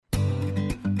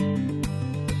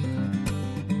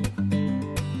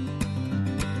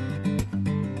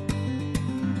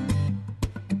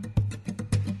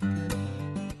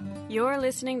You're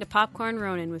listening to Popcorn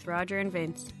Ronin with Roger and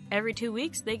Vince. Every 2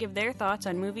 weeks, they give their thoughts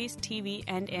on movies, TV,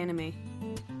 and anime.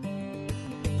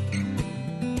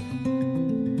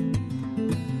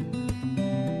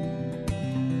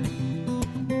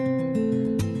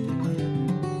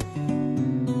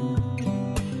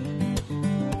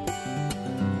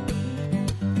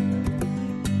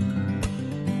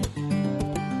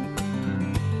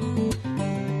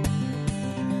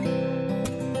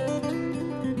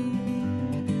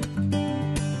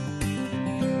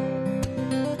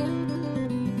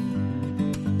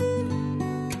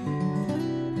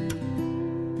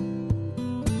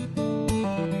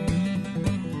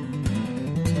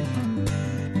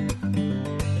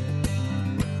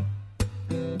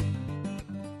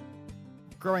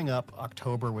 Growing up,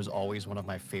 October was always one of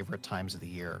my favorite times of the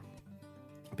year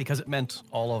because it meant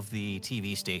all of the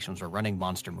TV stations were running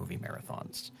monster movie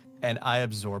marathons, and I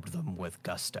absorbed them with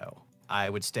gusto. I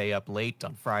would stay up late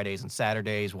on Fridays and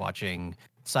Saturdays watching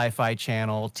Sci-Fi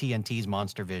Channel, TNT's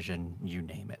Monster Vision, you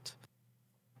name it.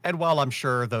 And while I'm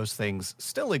sure those things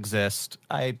still exist,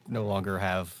 I no longer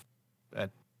have a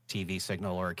TV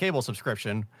signal or a cable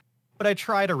subscription, but I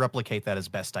try to replicate that as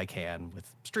best I can with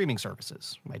streaming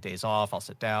services. My days off, I'll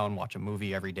sit down, watch a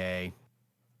movie every day.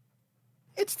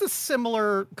 It's the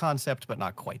similar concept, but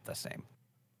not quite the same.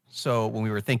 So when we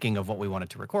were thinking of what we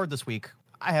wanted to record this week,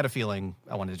 I had a feeling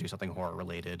I wanted to do something horror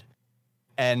related.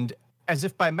 And as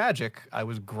if by magic, I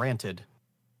was granted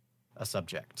a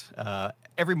subject.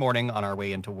 Every morning on our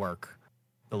way into work,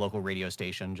 the local radio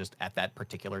station, just at that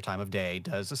particular time of day,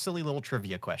 does a silly little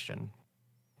trivia question.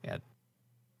 Yeah,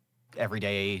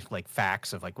 everyday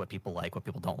facts of what people like, what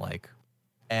people don't like.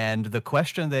 And the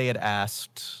question they had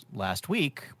asked last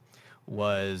week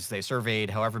was, they surveyed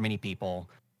however many people,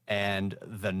 and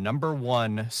the number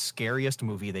one scariest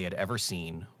movie they had ever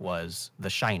seen was The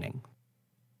Shining.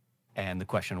 And the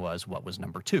question was, what was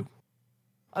number two?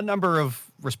 A number of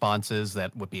responses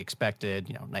that would be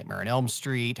expected, Nightmare on Elm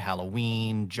Street,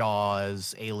 Halloween,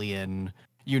 Jaws, Alien,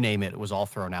 you name it, it was all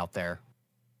thrown out there.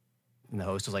 And the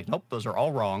host was like, nope, those are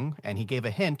all wrong. And he gave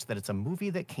a hint that it's a movie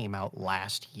that came out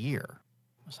last year.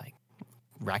 I was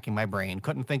racking my brain,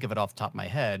 couldn't think of it off the top of my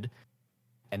head.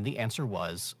 And the answer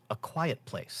was A Quiet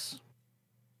Place.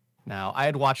 Now, I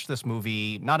had watched this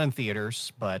movie, not in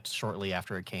theaters, but shortly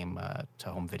after it came to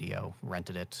home video,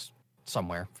 rented it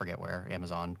somewhere, forget where,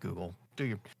 Amazon, Google,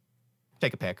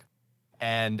 take a pick.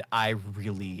 And I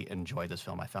really enjoyed this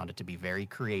film. I found it to be very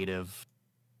creative.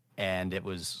 And it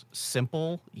was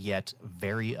simple, yet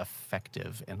very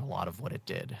effective in a lot of what it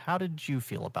did. How did you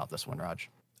feel about this one, Raj?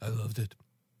 I loved it.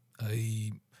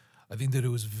 I think that it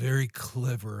was very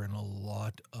clever in a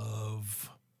lot of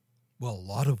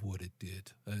what it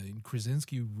did.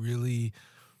 Krasinski really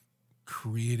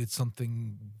created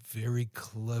something very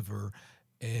clever.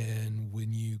 And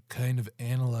when you kind of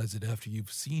analyze it after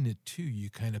you've seen it too, you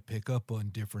kind of pick up on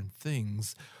different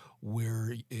things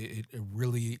where it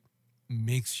really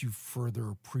makes you further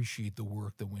appreciate the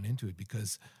work that went into it,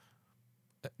 because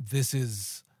this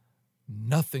is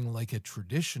nothing like a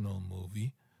traditional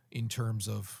movie in terms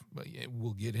of,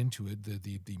 we'll get into it,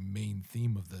 the main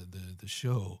theme of the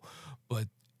show, but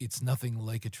it's nothing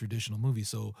like a traditional movie.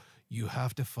 So you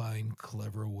have to find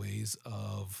clever ways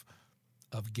of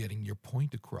getting your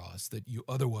point across that you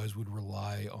otherwise would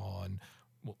rely on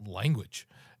language.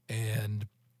 And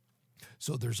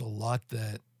so there's a lot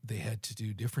that they had to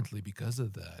do differently because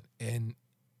of that. And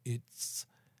it's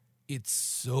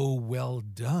so well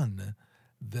done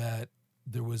that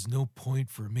there was no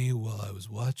point for me while I was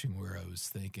watching where I was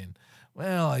thinking,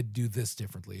 well, I'd do this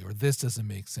differently, or this doesn't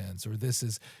make sense, or this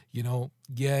is,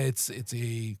 it's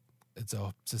a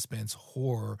suspense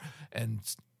horror, and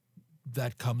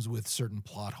that comes with certain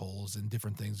plot holes and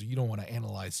different things you don't want to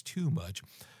analyze too much.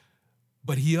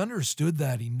 But he understood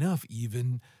that enough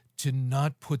even to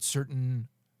not put certain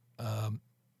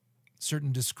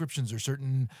descriptions or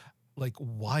certain,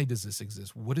 why does this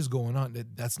exist? What is going on?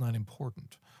 That's not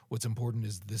important. What's important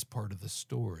is this part of the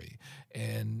story.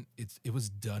 And it was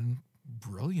done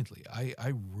brilliantly.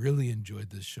 I really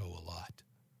enjoyed this show a lot.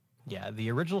 Yeah,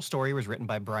 the original story was written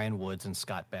by Brian Woods and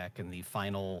Scott Beck, and the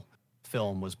final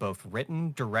film was both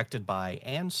written, directed by,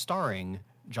 and starring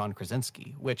John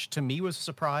Krasinski, which to me was a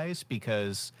surprise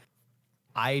because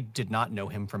I did not know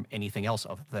him from anything else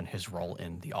other than his role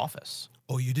in The Office.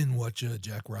 Oh, you didn't watch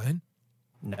Jack Ryan?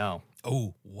 No.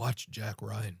 Oh, watch Jack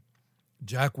Ryan.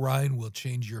 Jack Ryan will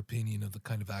change your opinion of the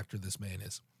kind of actor this man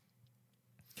is.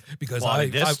 Because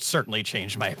this certainly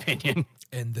changed my opinion.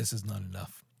 And this is not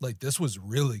enough. This was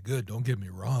really good, don't get me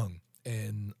wrong.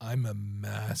 And I'm a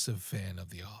massive fan of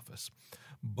The Office.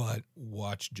 But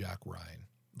watch Jack Ryan.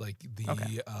 Like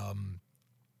Okay.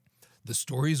 the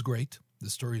story is great. The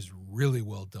story is really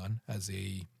well done as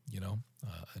a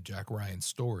a Jack Ryan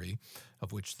story,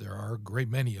 of which there are a great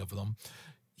many of them.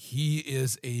 He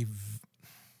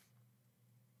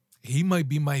might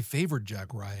be my favorite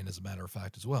Jack Ryan, as a matter of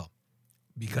fact, as well.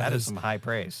 Because That is some high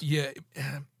praise. yeah,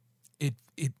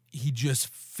 he just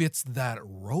fits that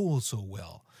role so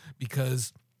well,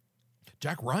 because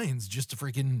Jack Ryan's just a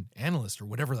freaking analyst or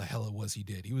whatever the hell it was he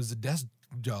did. He was a desk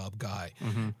job guy.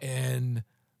 Mm-hmm. And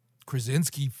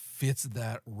Krasinski fits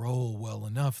that role well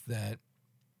enough that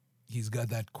he's got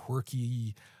that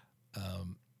quirky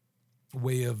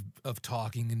way of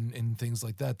talking and things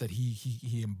like that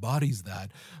he embodies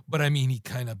that. But I mean, he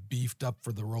kind of beefed up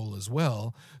for the role as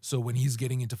well. So when he's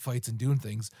getting into fights and doing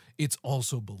things, it's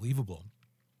also believable.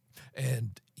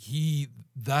 And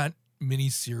that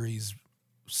miniseries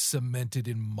cemented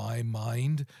in my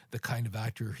mind the kind of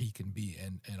actor he can be,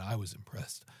 and I was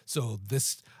impressed. So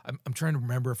this, I'm trying to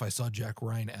remember if I saw Jack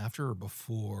Ryan after or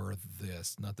before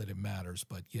this. Not that it matters,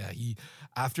 but yeah,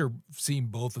 after seeing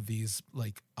both of these,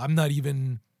 like I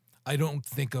don't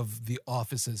think of The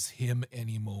Office as him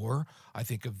anymore. I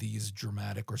think of these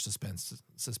dramatic or suspense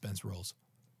roles.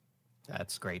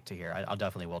 That's great to hear. I'll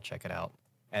definitely will check it out.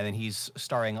 And then he's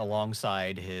starring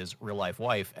alongside his real-life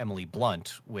wife, Emily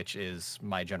Blunt, which is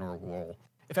my general rule.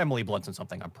 If Emily Blunt's in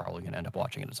something, I'm probably going to end up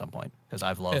watching it at some point, because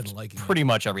I've loved pretty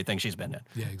much everything she's been in.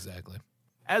 Yeah, exactly.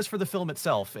 As for the film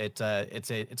itself, it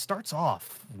starts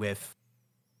off with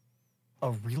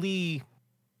a really...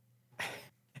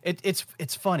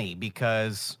 It's funny,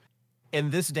 because in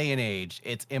this day and age,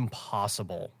 it's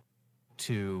impossible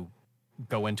to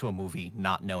go into a movie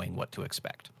not knowing what to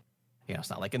expect. It's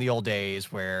not like in the old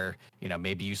days where,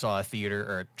 maybe you saw a theater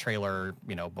or a trailer,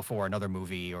 before another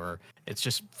movie, or it's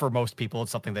just, for most people,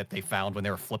 it's something that they found when they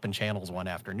were flipping channels one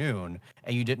afternoon,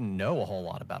 and you didn't know a whole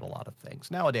lot about a lot of things.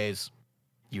 Nowadays,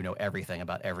 you know everything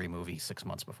about every movie 6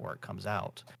 months before it comes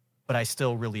out. But I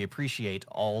still really appreciate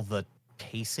all the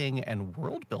pacing and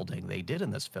world building they did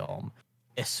in this film,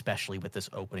 especially with this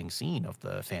opening scene of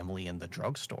the family in the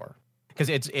drugstore. Because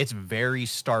it's very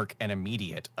stark and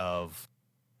immediate of...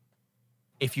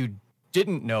 If you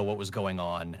didn't know what was going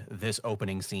on, this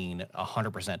opening scene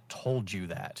 100% told you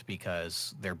that,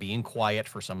 because they're being quiet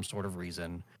for some sort of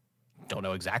reason. Don't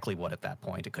know exactly what at that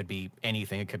point. It could be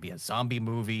anything. It could be a zombie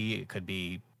movie. It could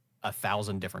be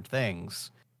 1,000 different things.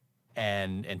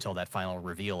 And until that final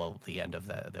reveal at the end of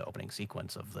the opening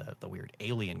sequence of the weird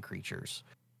alien creatures.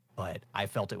 But I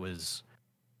felt it was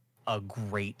a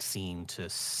great scene to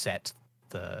set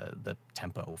the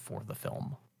tempo for the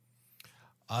film.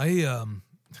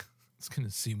 It's going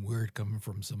to seem weird coming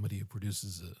from somebody who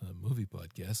produces a movie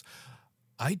podcast.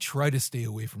 I try to stay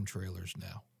away from trailers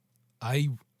now. I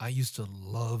used to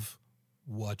love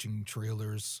watching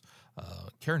trailers.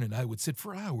 Karen and I would sit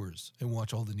for hours and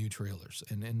watch all the new trailers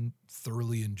and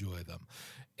thoroughly enjoy them.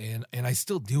 And I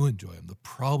still do enjoy them. The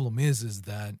problem is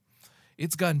that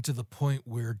it's gotten to the point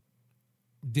where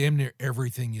damn near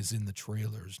everything is in the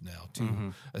trailers now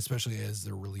too, especially as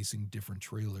they're releasing different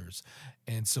trailers.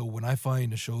 And so when I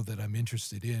find a show that I'm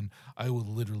interested in, I will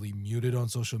literally mute it on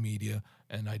social media,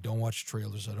 and I don't watch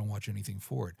trailers. I don't watch anything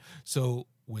for it. So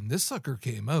when this sucker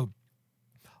came out,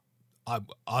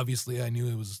 obviously I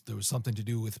knew there was something to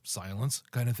do with silence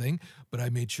kind of thing, but I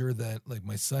made sure that like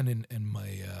my son and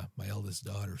my eldest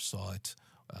daughter saw it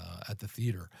at the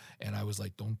theater, and I was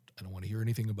like, I don't want to hear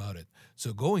anything about it.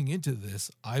 So going into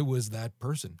this, I was that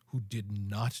person who did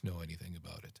not know anything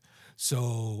about it.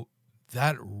 So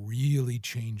that really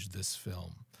changed this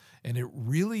film. And it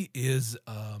really is,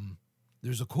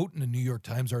 there's a quote in a New York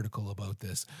Times article about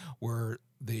this where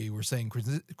they were saying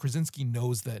Krasinski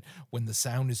knows that when the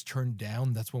sound is turned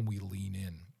down, that's when we lean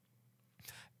in.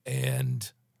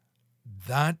 And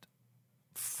that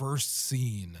first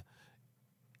scene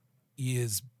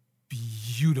is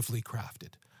beautifully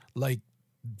crafted. Like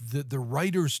the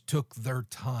writers took their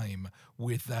time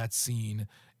with that scene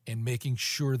and making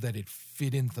sure that it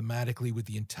fit in thematically with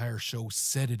the entire show,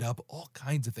 set it up, all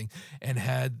kinds of things, and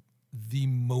had the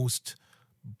most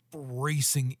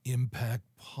bracing impact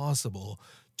possible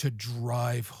to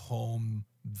drive home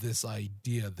this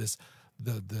idea,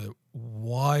 the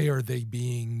why are they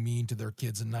being mean to their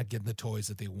kids and not getting the toys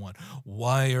that they want?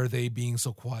 Why are they being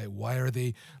so quiet? Why are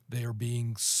they are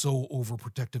being so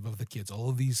overprotective of the kids? All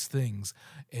of these things.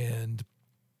 And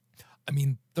I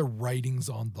mean, the writing's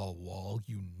on the wall.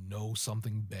 You know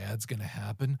something bad's going to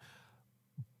happen,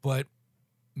 but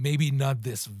maybe not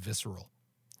this visceral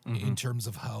in terms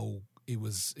of how it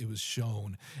was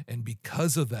shown. And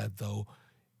because of that, though,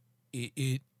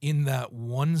 it in that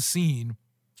one scene,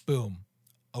 boom.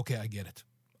 Okay, I get it.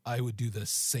 I would do the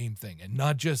same thing. And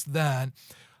not just that,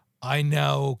 I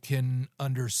now can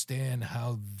understand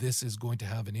how this is going to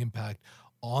have an impact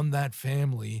on that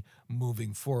family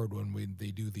moving forward when they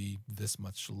do the this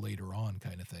much later on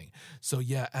kind of thing. So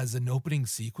yeah, as an opening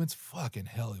sequence, fucking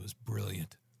hell, it was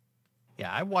brilliant.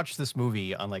 Yeah, I watched this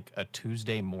movie on like a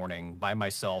Tuesday morning by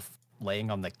myself,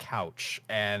 laying on the couch,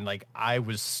 and like I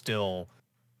was still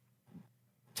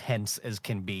tense as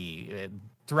can be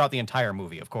throughout the entire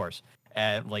movie, of course,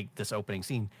 at like this opening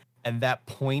scene. And that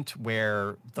point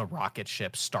where the rocket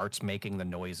ship starts making the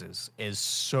noises is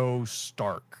so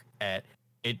stark.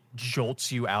 It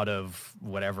jolts you out of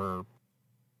whatever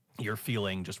you're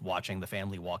feeling just watching the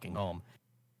family walking home.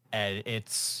 And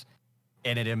it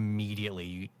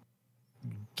immediately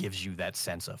gives you that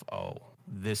sense of, oh,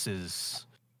 this is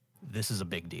a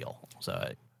big deal.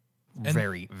 So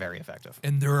very, very effective.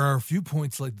 And there are a few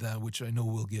points like that, which I know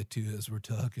we'll get to as we're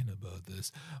talking about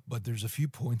this, but there's a few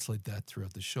points like that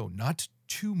throughout the show. Not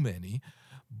too many,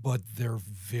 but they're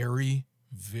very,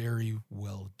 very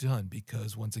well done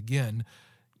because, once again,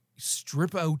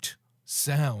 strip out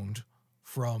sound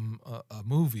from a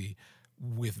movie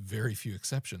with very few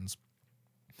exceptions.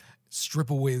 Strip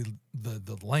away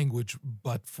the language,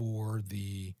 but for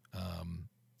the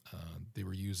they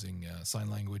were using sign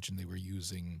language, and they were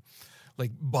using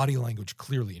like body language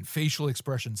clearly, and facial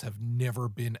expressions have never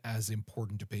been as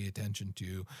important to pay attention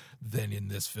to than in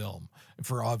this film,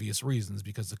 for obvious reasons,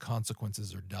 because the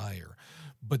consequences are dire.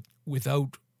 But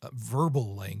without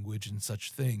verbal language and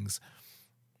such things,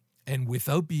 and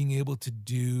without being able to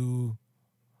do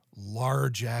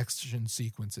large action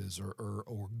sequences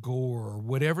or gore or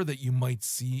whatever that you might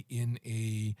see in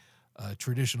a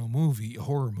traditional movie, a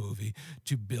horror movie,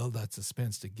 to build that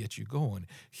suspense to get you going.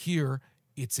 Here,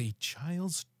 it's a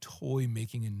child's toy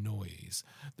making a noise.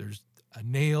 There's a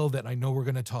nail that I know we're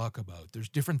going to talk about. There's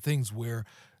different things where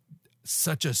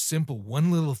such a simple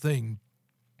one little thing,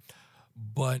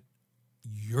 but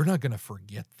you're not going to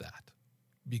forget that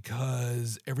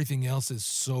because everything else is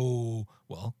so,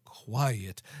 well,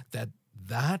 quiet that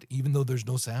even though there's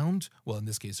no sound, well, in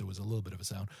this case, there was a little bit of a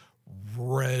sound,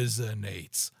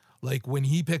 resonates. Like when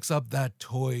he picks up that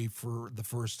toy for the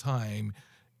first time,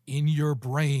 in your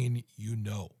brain, you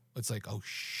know. It's like, oh,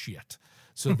 shit.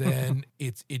 So then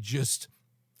it just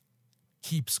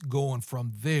keeps going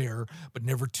from there, but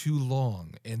never too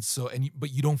long. And so,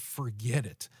 but you don't forget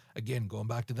it. Again, going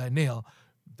back to that nail,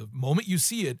 the moment you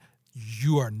see it,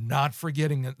 you are not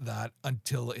forgetting that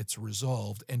until it's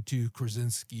resolved. And to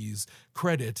Krasinski's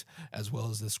credit, as well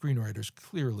as the screenwriters,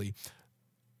 clearly,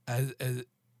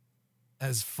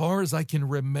 as far as I can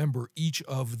remember, each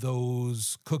of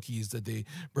those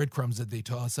breadcrumbs that they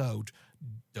toss out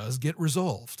does get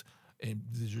resolved.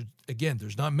 And again,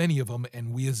 there's not many of them,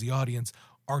 and we as the audience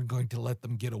aren't going to let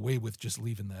them get away with just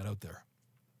leaving that out there.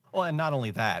 Well, and not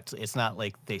only that, it's not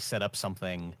like they set up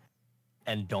something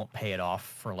and don't pay it off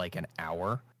for like an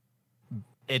hour.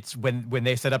 It's when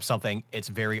they set up something, it's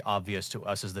very obvious to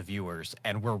us as the viewers,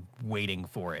 and we're waiting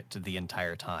for it the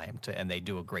entire time. And they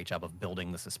do a great job of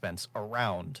building the suspense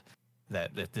around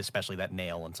that, especially that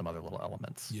nail and some other little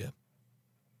elements. Yeah.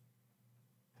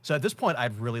 So at this point,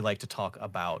 I'd really like to talk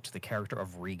about the character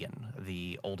of Regan,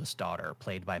 the oldest daughter,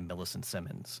 played by Millicent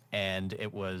Simmons. And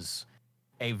it was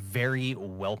a very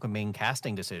welcoming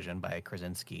casting decision by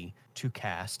Krasinski to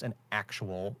cast an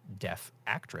actual deaf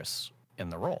actress in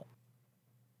the role.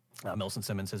 Millicent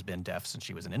Simmons has been deaf since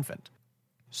she was an infant.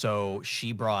 So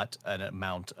she brought an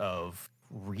amount of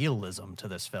realism to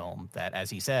this film that,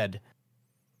 as he said,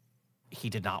 he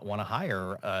did not want to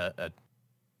hire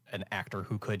an actor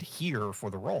who could hear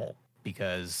for the role,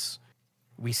 because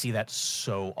we see that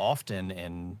so often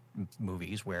in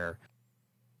movies where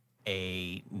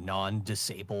a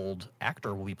non-disabled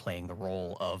actor will be playing the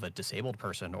role of a disabled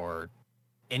person or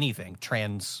anything,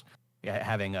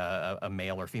 having a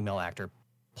male or female actor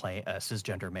play a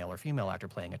cisgender male or female actor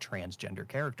playing a transgender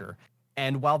character.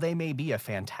 And while they may be a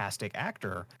fantastic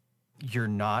actor, you're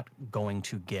not going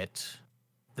to get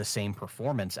the same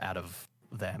performance out of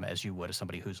them as you would as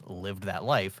somebody who's lived that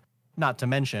life. Not to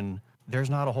mention, there's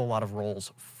not a whole lot of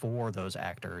roles for those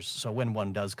actors. So when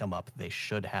one does come up, they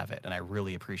should have it. And I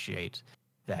really appreciate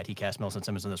that he cast Millicent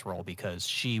Simmons in this role, because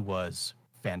she was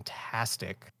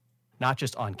fantastic, not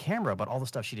just on camera, but all the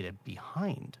stuff she did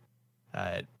behind.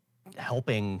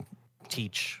 Helping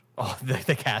teach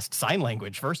the cast sign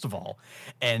language, first of all.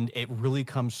 And it really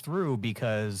comes through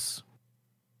because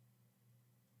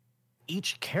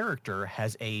each character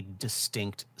has a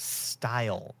distinct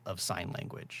style of sign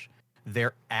language.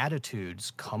 Their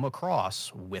attitudes come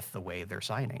across with the way they're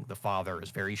signing. The father is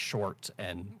very short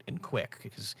and quick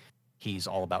because he's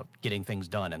all about getting things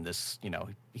done, and this,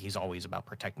 he's always about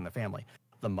protecting the family.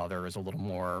 The mother is a little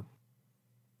more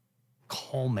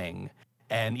calming,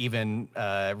 and even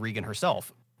Regan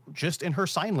herself, just in her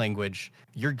sign language,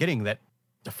 you're getting that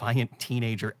defiant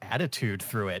teenager attitude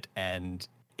through it, and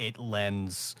it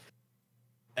lends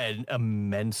an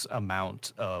immense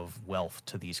amount of wealth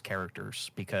to these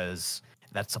characters, because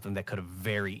that's something that could have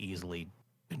very easily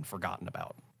been forgotten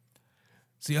about.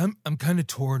 See, I'm kind of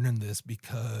torn in this,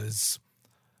 because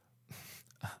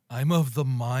I'm of the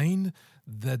mind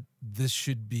that this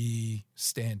should be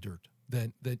standard,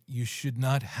 that you should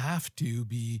not have to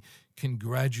be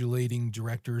congratulating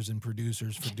directors and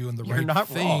producers for doing the right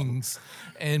things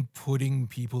and putting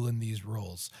people in these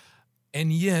roles.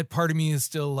 And yet part of me is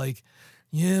still like,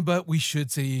 yeah, but we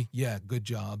should say, yeah, good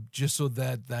job, just so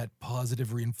that that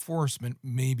positive reinforcement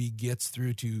maybe gets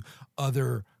through to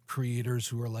other creators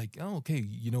who are like, oh, okay,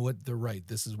 you know what? They're right.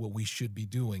 This is what we should be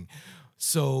doing.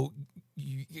 So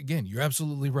again, you're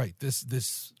absolutely right.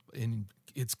 And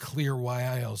it's clear why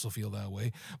I also feel that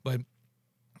way, but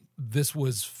this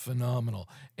was phenomenal.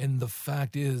 And the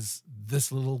fact is,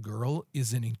 this little girl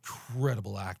is an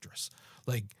incredible actress.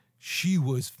 Like, she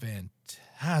was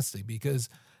fantastic, because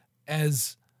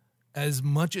as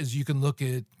much as you can look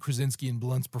at Krasinski and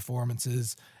Blunt's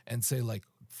performances and say, like,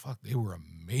 fuck, they were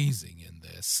amazing in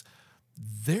this,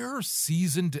 they're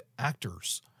seasoned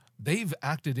actors. They've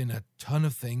acted in a ton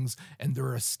of things, and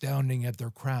they're astounding at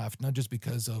their craft, not just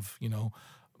because of,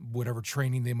 whatever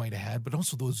training they might have had, but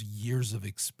also those years of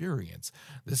experience.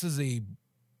 This is a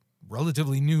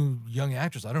relatively new young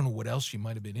actress. I don't know what else she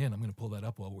might have been in. I'm going to pull that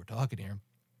up while we're talking here.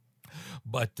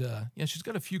 But yeah, she's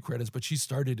got a few credits, but she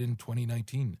started in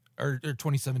 2019 or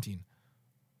 2017.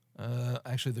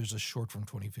 Actually, there's a short from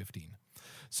 2015.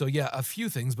 So yeah, a few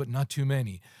things, but not too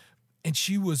many. And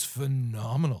she was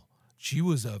phenomenal. She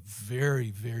was a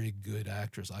very, very good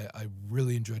actress. I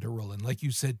really enjoyed her role. And like you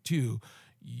said, too,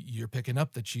 you're picking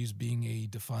up that she's being a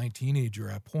defiant teenager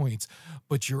at points,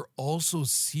 but you're also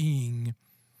seeing...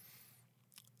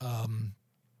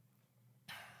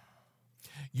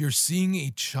 you're seeing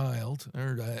a child,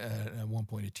 or at one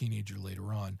point a teenager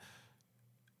later on,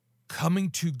 coming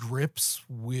to grips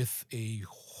with a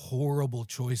horrible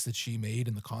choice that she made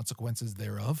and the consequences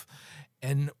thereof,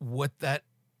 and what that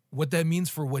means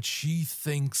for what she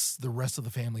thinks the rest of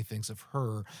the family thinks of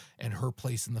her and her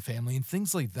place in the family and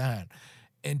things like that.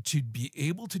 And to be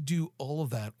able to do all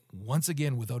of that, once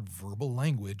again, without verbal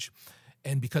language,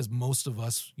 and because most of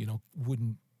us,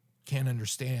 can't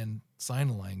understand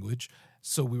sign language,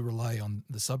 so we rely on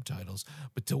the subtitles.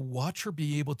 But to watch her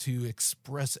be able to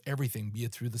express everything, be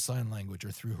it through the sign language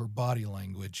or through her body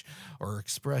language or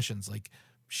expressions, like,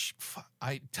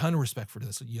 ton of respect for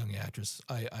this young actress.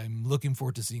 I'm looking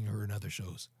forward to seeing her in other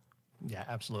shows. Yeah,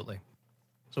 absolutely.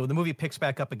 So the movie picks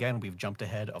back up again. We've jumped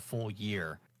ahead a full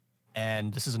year.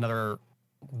 And this is another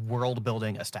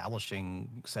world-building, establishing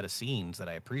set of scenes that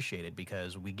I appreciated,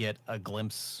 because we get a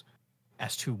glimpse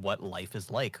as to what life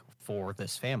is like for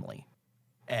this family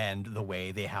and the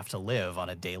way they have to live on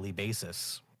a daily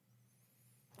basis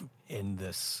in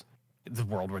the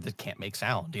world where they can't make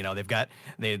sound.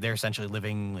 They're essentially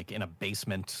living like in a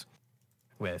basement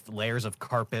with layers of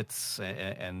carpets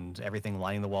and everything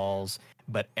lining the walls,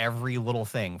 but every little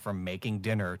thing from making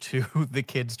dinner to the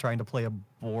kids trying to play a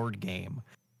board game.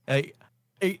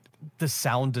 The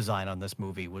sound design on this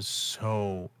movie was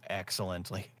so excellent.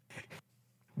 Like,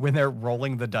 when they're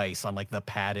rolling the dice on like the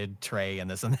padded tray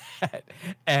and this and that,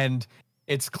 and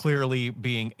it's clearly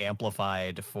being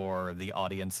amplified for the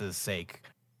audience's sake.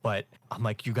 But I'm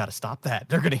like, you got to stop that.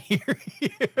 They're going to hear you.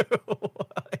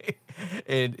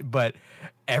 But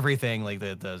everything, like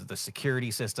the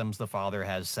security systems the father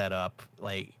has set up,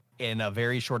 like, in a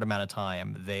very short amount of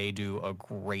time, they do a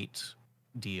great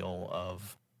deal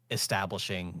of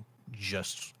establishing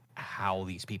just how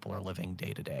these people are living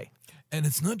day to day. And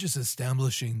it's not just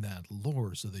establishing that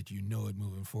lore so that you know it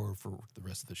moving forward for the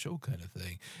rest of the show kind of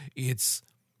thing. It's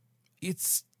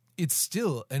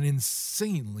still an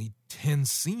insanely tense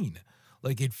scene.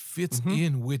 Like, it fits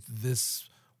in with this,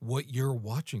 what you're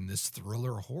watching, this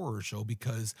thriller horror show,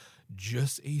 because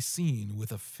just a scene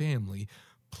with a family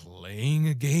playing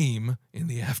a game in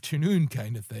the afternoon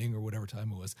kind of thing, or whatever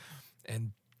time it was,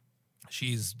 and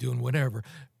she's doing whatever,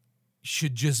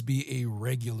 should just be a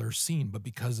regular scene. But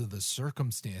because of the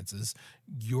circumstances,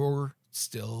 you're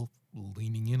still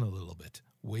leaning in a little bit,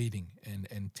 waiting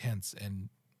and tense, and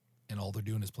all they're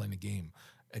doing is playing a game.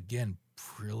 Again,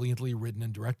 brilliantly written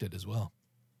and directed as well.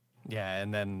 Yeah,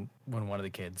 and then when one of the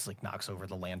kids like knocks over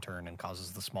the lantern and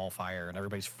causes the small fire and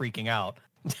everybody's freaking out.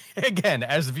 Again,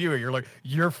 as a viewer,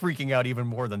 you're freaking out even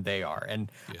more than they are.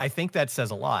 And Yeah. I think that says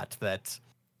a lot that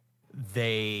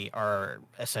they are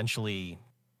essentially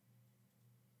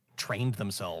trained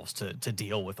themselves to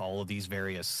deal with all of these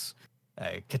various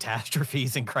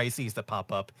catastrophes and crises that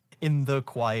pop up in the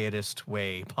quietest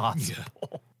way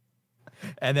possible.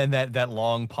 And then that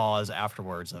long pause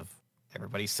afterwards of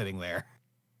everybody sitting there.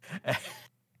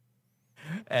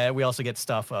 And we also get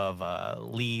stuff of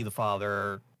Lee, the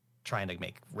father, trying to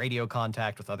make radio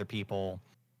contact with other people,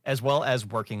 as well as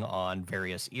working on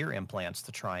various ear implants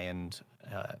to try and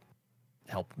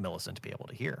help Millicent be able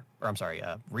to hear. Or I'm sorry,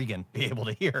 Regan be able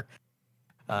to hear.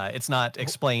 It's not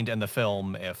explained in the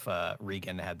film if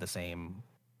Regan had the same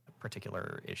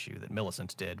particular issue that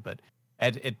Millicent did, but I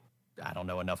don't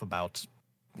know enough about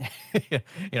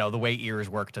the way ears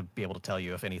work to be able to tell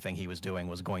you if anything he was doing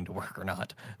was going to work or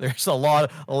not. There's a lot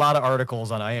of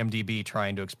articles on IMDb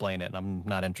trying to explain it, and I'm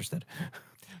not interested.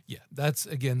 Yeah, that's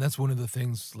one of the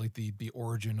things, like the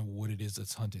origin of what it is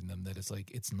that's hunting them, that it's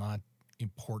like it's not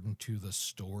important to the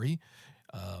story.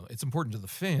 It's important to the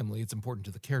family, it's important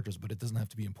to the characters, but it doesn't have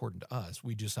to be important to us.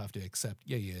 We just have to accept,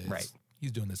 right.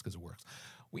 He's doing this because it works.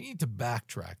 We need to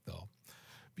backtrack, though,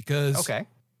 because okay,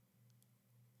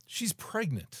 she's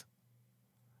pregnant.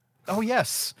 Oh,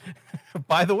 yes.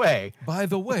 By the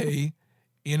way,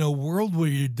 in a world where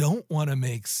you don't want to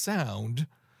make sound,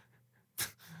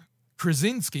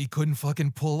 Krasinski couldn't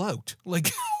fucking pull out.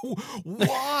 Like,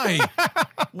 why?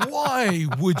 Why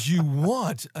would you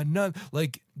want another?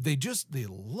 Like, they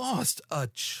lost a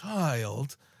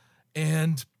child,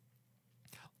 and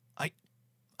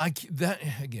that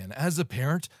again, as a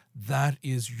parent, that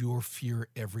is your fear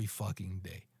every fucking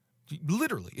day.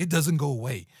 Literally, it doesn't go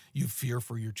away. You fear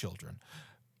for your children.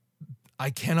 I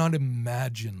cannot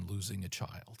imagine losing a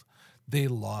child. They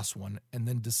lost one and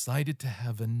then decided to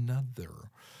have another.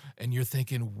 And you're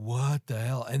thinking, what the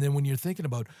hell? And then when you're thinking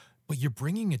about, but you're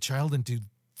bringing a child into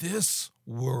this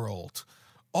world.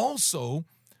 Also,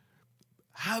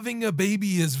 having a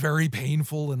baby is very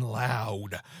painful and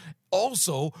loud.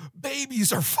 Also,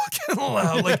 babies are fucking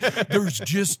loud. Like, there's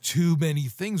just too many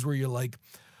things where you're like,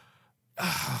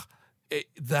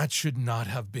 that should not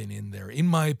have been in there, in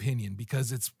my opinion,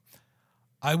 because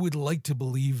I would like to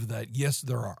believe that, yes,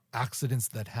 there are accidents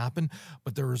that happen,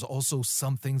 but there is also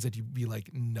some things that you'd be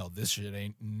like, no, this shit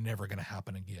ain't never going to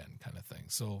happen again, kind of thing.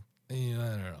 So, I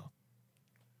don't know.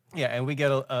 Yeah, and we get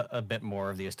a bit more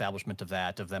of the establishment of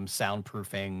that, of them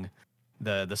soundproofing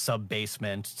the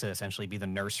sub-basement to essentially be the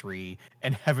nursery,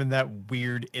 and having that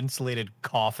weird insulated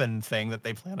coffin thing that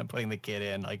they plan on putting the kid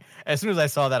in. Like, as soon as I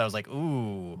saw that, I was like,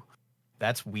 ooh,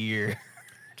 that's weird.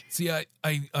 See, I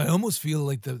almost feel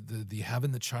like the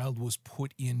having the child was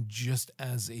put in just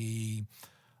as a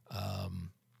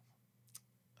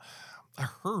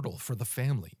hurdle for the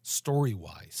family,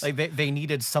 story-wise. Like they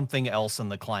needed something else in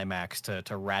the climax to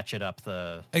ratchet up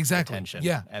the tension.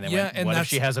 Yeah. And then what if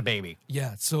she has a baby?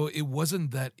 Yeah, so it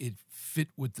wasn't that it fit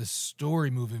with the story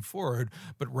moving forward,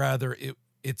 but rather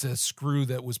it's a screw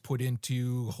that was put in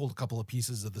to hold a couple of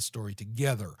pieces of the story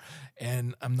together.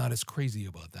 And I'm not as crazy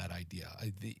about that idea.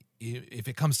 If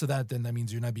it comes to that, then that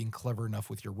means you're not being clever enough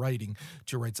with your writing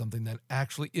to write something that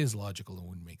actually is logical and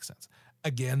would make sense.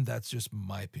 Again, that's just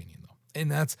my opinion, though.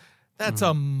 And that's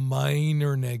a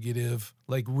minor negative.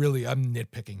 Like, really, I'm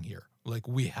nitpicking here. Like,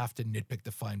 we have to nitpick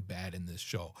to find bad in this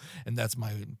show. And that's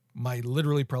my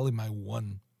literally probably my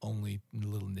one only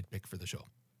little nitpick for the show.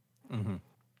 Mm-hmm.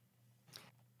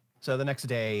 So the next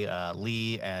day,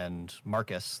 Lee and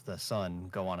Marcus, the son,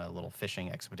 go on a little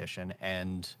fishing expedition.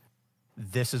 And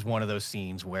this is one of those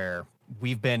scenes where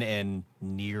we've been in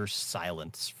near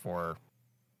silence for,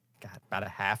 about a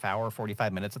half hour,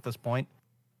 45 minutes at this point.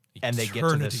 And they get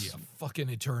to this... a fucking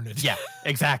eternity. Yeah,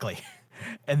 exactly.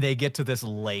 And they get to this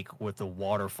lake with the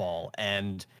waterfall,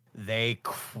 and they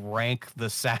crank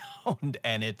the sound,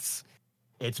 and it's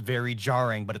very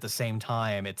jarring, but at the same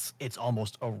time, it's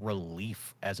almost a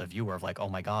relief as a viewer of like, oh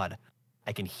my God,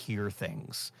 I can hear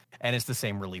things. And it's the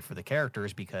same relief for the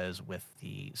characters, because with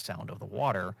the sound of the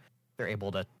water, they're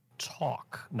able to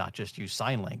talk, not just use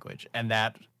sign language. And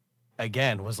that,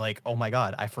 again, was like, oh my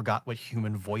God, I forgot what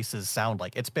human voices sound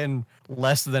like. It's been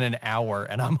less than an hour,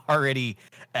 and I'm already,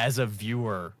 as a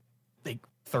viewer, like,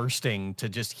 thirsting to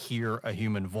just hear a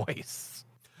human voice.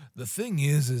 The thing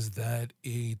is that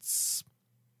it's...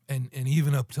 And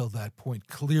even up till that point,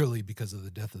 clearly because of the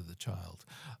death of the child,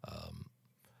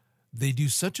 they do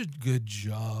such a good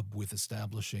job with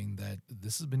establishing that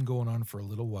this has been going on for a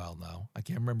little while now. I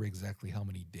can't remember exactly how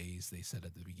many days they said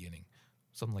at the beginning.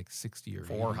 something like 60 or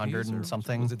 80 400 days and or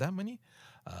something. Was it that many?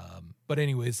 But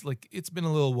anyways, like it's been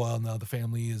a little while now. The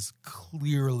family is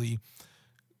clearly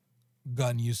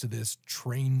gotten used to this,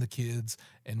 trained the kids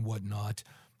and whatnot,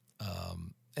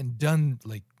 and done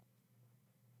like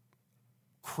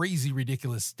crazy,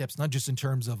 ridiculous steps, not just in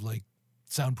terms of like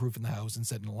soundproofing the house and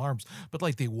setting alarms, but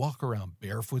like they walk around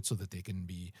barefoot so that they can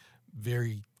be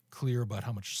very clear about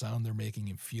how much sound they're making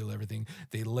and feel everything.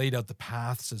 They laid out the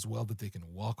paths as well that they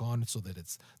can walk on so that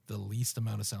it's the least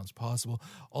amount of sounds possible,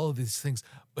 all of these things.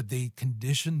 But they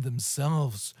conditioned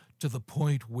themselves to the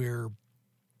point where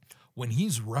when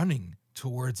he's running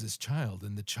towards his child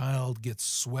and the child gets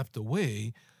swept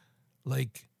away,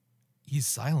 like he's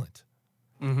silent.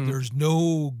 Mm-hmm. There's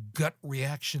no gut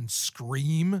reaction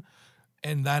scream.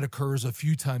 And that occurs a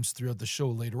few times throughout the show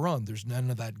later on. There's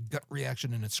none of that gut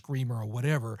reaction and a screamer or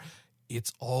whatever.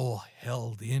 It's all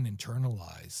held in,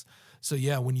 internalized. So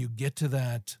yeah, when you get to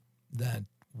that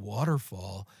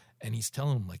waterfall and he's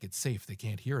telling them like it's safe, they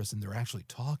can't hear us, and they're actually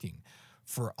talking.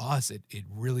 For us, it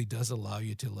really does allow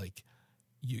you to like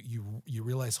you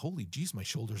realize, holy geez, my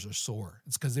shoulders are sore.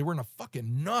 It's because they were in a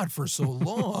fucking knot for so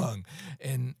long.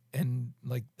 and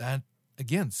like that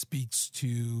again speaks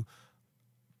to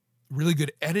really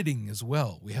good editing as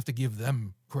well. We have to give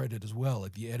them credit as well.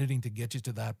 Like the editing to get you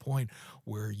to that point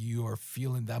where you are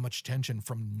feeling that much tension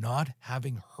from not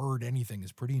having heard anything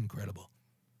is pretty incredible.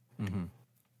 Mm-hmm.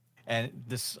 And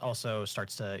this also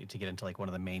starts to get into like one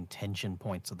of the main tension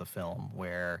points of the film,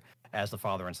 where as the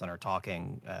father and son are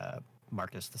talking,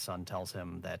 Marcus, the son, tells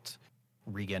him that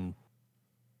Regan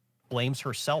blames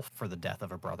herself for the death of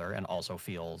her brother and also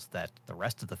feels that the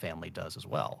rest of the family does as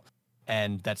well.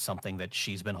 And that's something that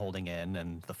she's been holding in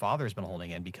and the father's been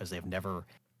holding in because they've never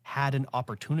had an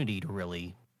opportunity to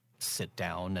really sit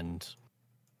down and,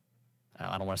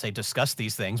 I don't want to say discuss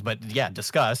these things, but yeah,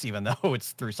 discuss, even though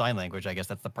it's through sign language. I guess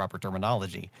that's the proper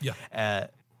terminology. Yeah.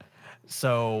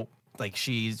 So like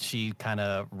she kind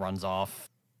of runs off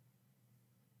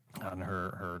on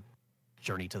her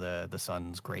journey to the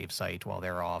son's grave site while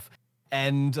they're off.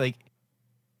 And like,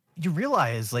 you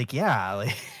realize like, yeah,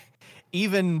 like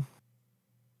even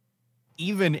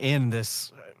in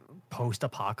this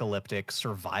post-apocalyptic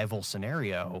survival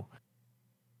scenario,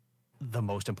 the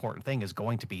most important thing is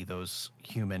going to be those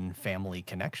human family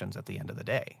connections at the end of the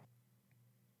day.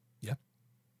 Yeah,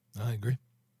 I agree.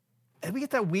 And we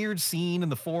get that weird scene in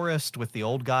the forest with the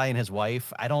old guy and his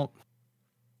wife. I don't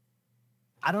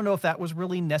know if that was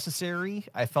really necessary.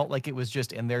 I felt like it was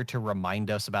just in there to remind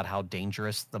us about how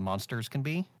dangerous the monsters can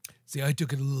be. See, I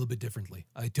took it a little bit differently.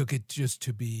 I took it just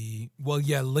to be, well,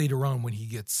 yeah, later on when he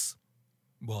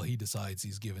decides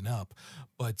he's given up.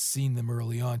 But seeing them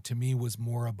early on, to me, was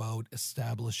more about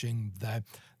establishing that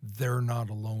they're not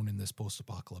alone in this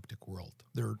post-apocalyptic world.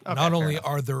 Not only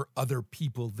are there other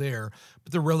people there,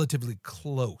 but they're relatively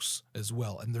close as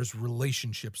well. And there's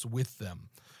relationships with them.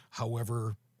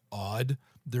 However odd,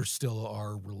 there still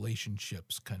are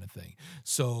relationships kind of thing.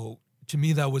 So to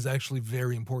me, that was actually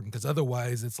very important, because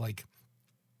otherwise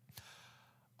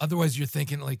you're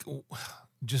thinking like, oh,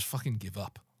 just fucking give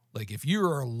up. Like if you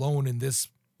are alone in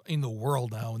the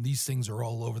world now and these things are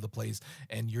all over the place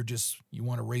and you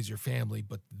want to raise your family,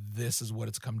 but this is what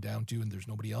it's come down to and there's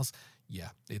nobody else. Yeah,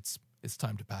 it's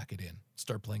time to pack it in.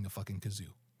 Start playing a fucking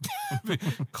kazoo.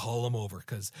 Call them over.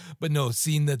 But no,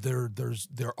 seeing that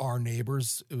there are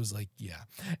neighbors, it was like, yeah.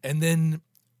 And then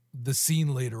the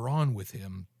scene later on with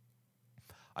him,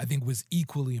 I think was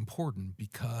equally important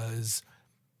because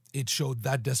it showed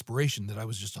that desperation that I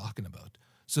was just talking about.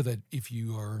 So that if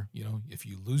you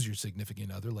lose your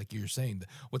significant other, like you're saying,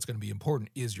 what's going to be important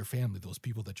is your family, those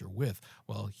people that you're with.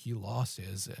 Well, he lost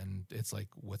his, and it's like,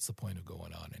 what's the point of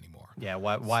going on anymore? Yeah,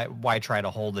 why try to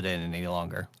hold it in any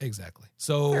longer? Exactly.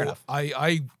 So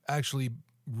I actually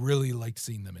really liked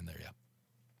seeing them in there,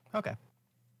 yeah. Okay.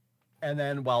 And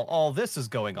then while all this is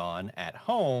going on at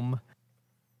home,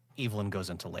 Evelyn goes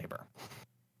into labor.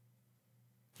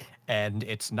 And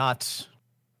it's not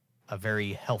a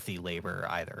very healthy labor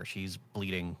either. She's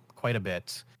bleeding quite a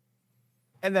bit.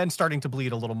 And then starting to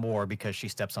bleed a little more because she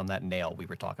steps on that nail we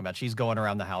were talking about. She's going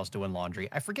around the house doing laundry.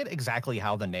 I forget exactly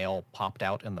how the nail popped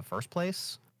out in the first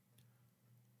place.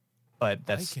 But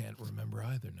I can't remember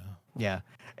either now. Yeah.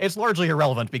 It's largely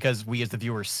irrelevant because we as the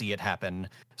viewers see it happen.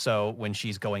 So when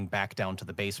she's going back down to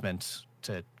the basement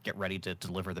to get ready to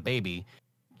deliver the baby,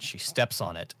 she steps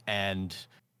on it. And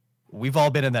we've all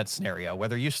been in that scenario.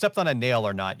 Whether you stepped on a nail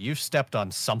or not, you've stepped on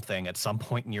something at some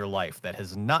point in your life that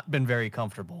has not been very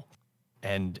comfortable.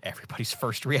 And everybody's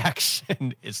first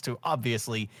reaction is to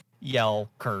obviously yell,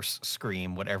 curse,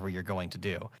 scream, whatever you're going to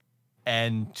do.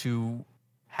 And to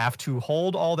have to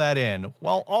hold all that in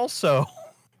while also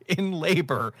in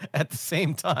labor at the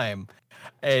same time.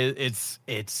 It's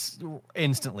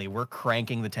instantly, we're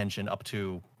cranking the tension up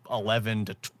to 11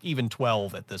 to even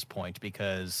 12 at this point,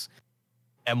 because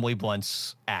Emily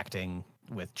Blunt's acting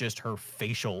with just her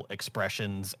facial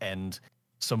expressions and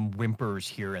some whimpers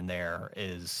here and there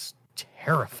is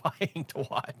terrifying to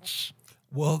watch.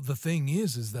 Well, the thing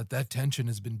is that tension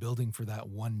has been building for that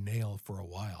one nail for a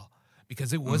while,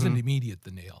 because it wasn't immediate,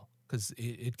 the nail, because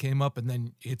it came up and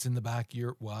then it's in the back of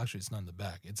your, well, actually it's not in the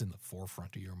back, it's in the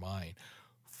forefront of your mind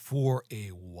for a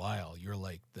while. You're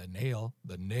like, the nail,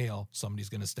 somebody's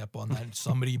going to step on that.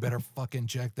 Somebody better fucking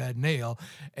check that nail.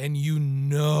 And you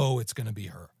know it's going to be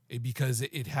her, because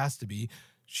it has to be.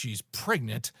 She's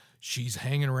pregnant. She's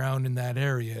hanging around in that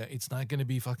area. It's not going to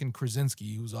be fucking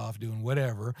Krasinski who's off doing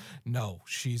whatever. No,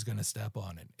 she's going to step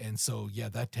on it. And so, yeah,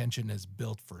 that tension has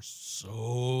built for so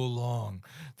long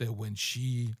that when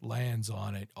she lands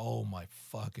on it, oh my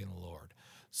fucking Lord.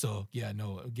 So, yeah,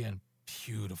 no, again,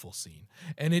 beautiful scene.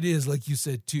 And it is, like you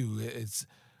said, too,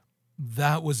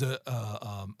 that was an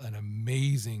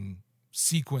amazing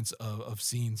sequence of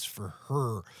scenes for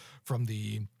her, from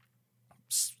the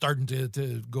starting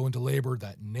to go into labor,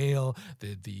 that nail,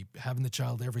 the having the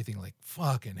child, everything. Like,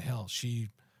 fucking hell, she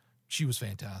was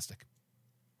fantastic.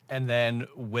 And then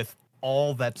with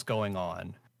all that's going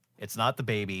on, it's not the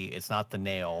baby, it's not the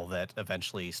nail that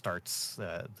eventually starts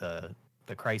the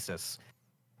crisis.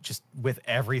 Just with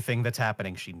everything that's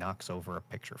happening, she knocks over a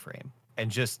picture frame, and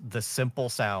just the simple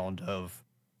sound of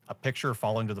a picture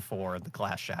falling to the floor and the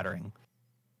glass shattering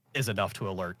is enough to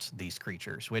alert these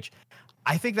creatures, which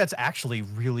I think that's actually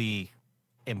really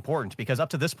important, because up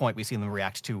to this point, we've seen them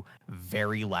react to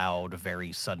very loud,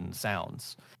 very sudden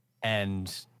sounds.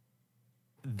 And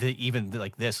even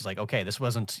like this is like, okay, this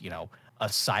wasn't, a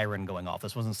siren going off.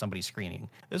 This wasn't somebody screaming.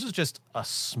 This was just a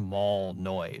small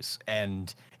noise.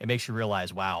 And it makes you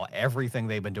realize, wow, everything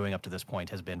they've been doing up to this point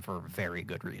has been for very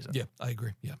good reason. Yeah, I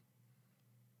agree. Yeah.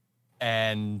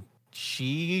 And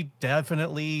she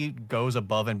definitely goes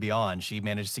above and beyond. She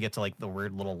manages to get to like the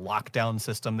weird little lockdown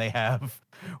system they have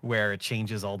where it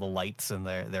changes all the lights in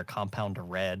their compound to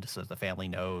red so that the family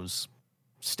knows,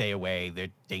 stay away, there's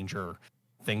danger,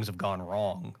 things have gone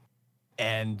wrong.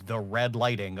 And the red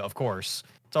lighting, of course,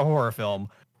 it's a horror film.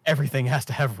 Everything has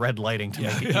to have red lighting to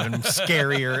make it even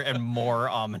scarier and more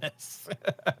ominous.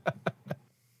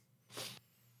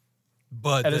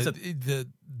 But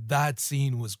that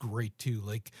scene was great too.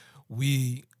 Like,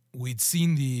 we'd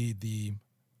seen the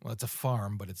well, it's a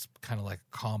farm, but it's kind of like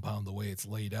a compound the way it's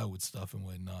laid out with stuff and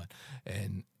whatnot.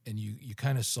 And you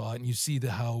kind of saw it, and you see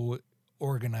how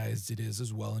organized it is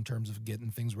as well in terms of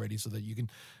getting things ready so that you can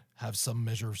have some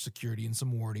measure of security and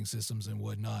some warding systems and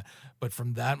whatnot. But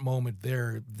from that moment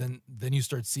there, then you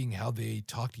start seeing how they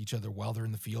talk to each other while they're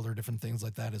in the field, or different things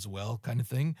like that as well, kind of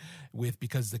thing.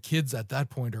 Because the kids at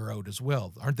that point are out as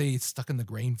well. Aren't they stuck in the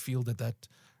grain field at that,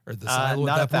 or the silo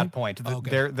not at that point?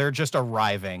 Okay. They're just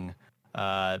arriving.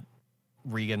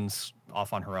 Regan's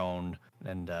off on her own,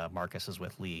 and Marcus is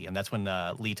with Lee. And that's when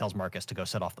Lee tells Marcus to go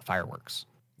set off the fireworks.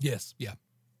 Yes, yeah.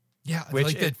 Yeah,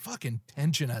 that fucking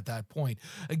tension at that point.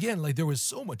 Again, like, there was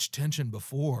so much tension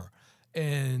before,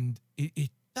 and it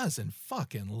doesn't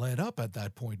fucking let up at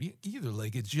that point either.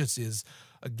 Like, it just is,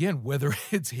 again, whether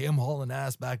it's him hauling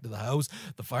ass back to the house,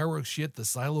 the fireworks shit, the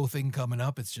silo thing coming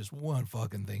up, it's just one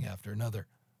fucking thing after another.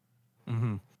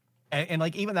 Mm-hmm. And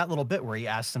like, even that little bit where he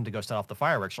asks them to go set off the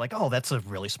fireworks, you're like, oh, that's a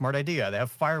really smart idea. They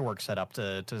have fireworks set up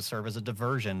to serve as a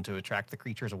diversion to attract the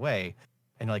creatures away.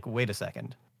 And you're like, wait a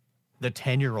second. The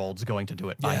 10-year-old's going to do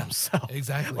it by himself.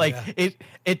 Exactly. Like,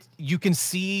 you can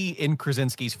see in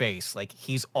Krasinski's face, like,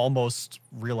 he's almost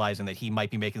realizing that he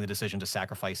might be making the decision to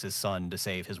sacrifice his son to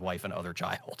save his wife and other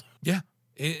child. Yeah,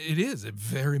 it is. It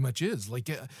very much is. Like,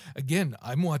 again,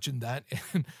 I'm watching that,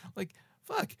 and like,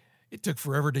 fuck, it took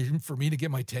forever for me to get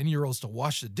my 10-year-olds to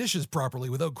wash the dishes properly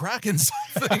without cracking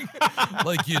something.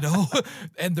 Like,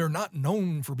 and they're not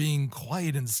known for being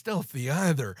quiet and stealthy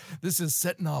either. This is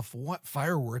setting off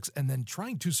fireworks and then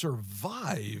trying to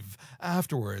survive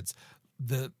afterwards.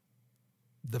 The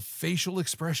facial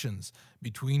expressions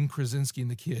between Krasinski and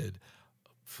the kid,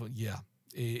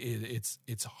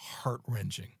 it's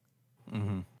heart-wrenching.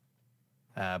 Mm-hmm.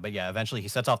 But yeah, eventually he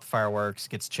sets off the fireworks,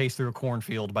 gets chased through a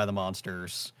cornfield by the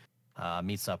monsters,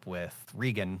 meets up with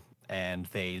Regan, and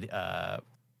they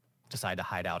decide to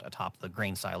hide out atop the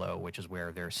grain silo, which is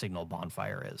where their signal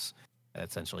bonfire is. And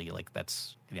essentially, like,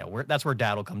 that's where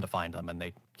Dad will come to find them, and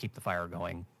they keep the fire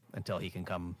going until he can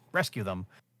come rescue them.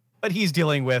 But he's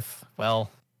dealing with, not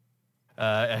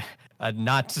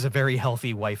a very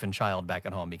healthy wife and child back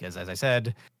at home, because, as I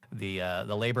said, The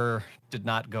labor did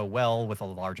not go well with a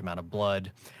large amount of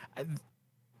blood.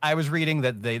 I was reading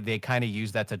that they kind of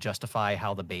used that to justify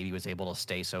how the baby was able to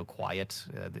stay so quiet.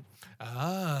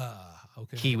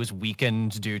 Okay. He was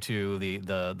weakened due to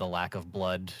the lack of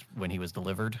blood when he was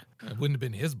delivered. It wouldn't have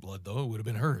been his blood, though. It would have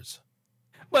been hers.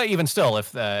 Well, even still,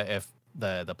 if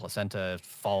the placenta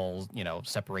falls,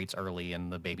 separates early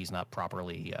and the baby's not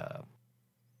properly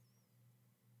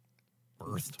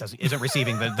birthed, isn't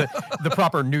receiving the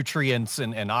proper nutrients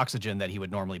and oxygen that he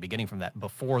would normally be getting from that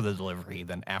before the delivery,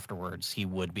 then afterwards he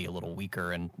would be a little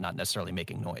weaker and not necessarily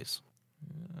making noise.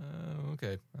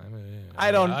 Okay.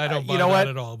 I don't buy you know that what?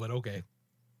 at all, but okay.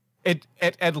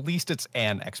 At least it's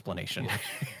an explanation.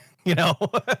 He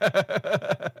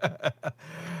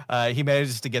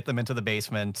manages to get them into the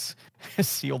basement,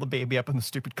 seal the baby up in the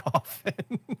stupid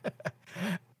coffin,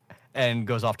 and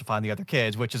goes off to find the other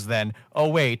kids, which is then, oh,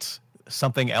 wait,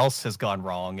 something else has gone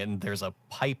wrong, and there's a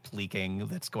pipe leaking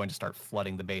that's going to start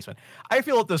flooding the basement. I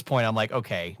feel at this point, I'm like,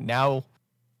 okay, now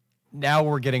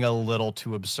we're getting a little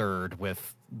too absurd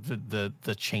with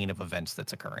the chain of events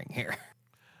that's occurring here.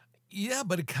 Yeah,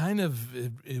 but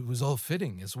it was all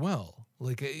fitting as well.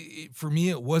 Like, for me,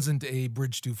 it wasn't a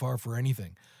bridge too far for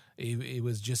anything. It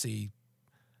was just a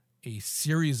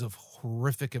series of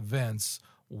horrific events,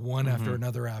 one after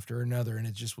another, and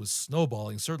it just was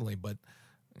snowballing, certainly. But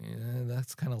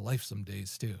that's kind of life some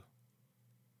days, too.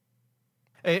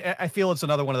 I feel it's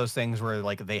another one of those things where,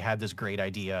 like, they had this great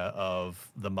idea of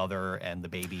the mother and the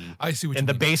baby I see what in you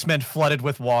the mean. basement flooded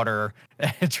with water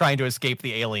trying to escape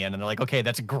the alien. And they're like, okay,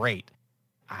 that's great.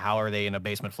 How are they in a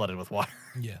basement flooded with water?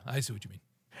 Yeah, I see what you mean.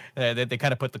 They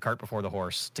kind of put the cart before the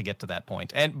horse to get to that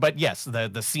point. But yes,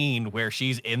 the scene where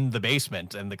she's in the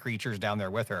basement and the creature's down there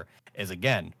with her is,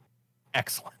 again,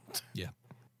 excellent. Yeah.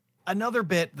 Another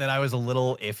bit that I was a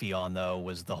little iffy on, though,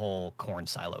 was the whole corn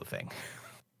silo thing.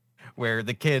 Where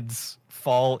the kids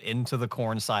fall into the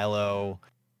corn silo.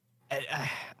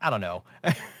 I don't know.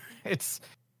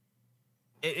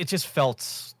 It just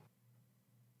felt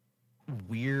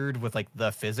weird with, like,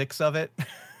 the physics of it.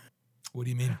 What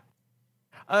do you mean?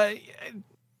 I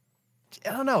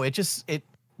don't know.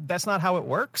 That's not how it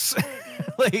works.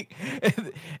 Like,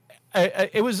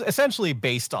 it was essentially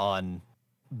based on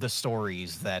the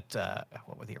stories that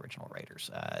what were the original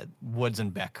writers? Woods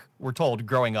and Beck were told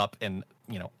growing up in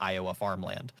Iowa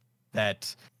farmland,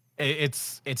 that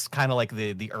it's kind of like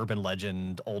the urban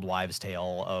legend, old wives'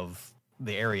 tale of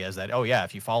the areas that, oh yeah,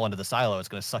 if you fall into the silo, it's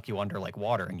going to suck you under like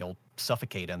water and you'll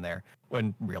suffocate in there.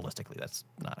 When realistically, that's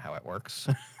not how it works.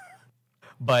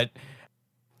 But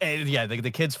yeah,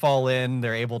 the kids fall in.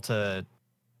 They're able to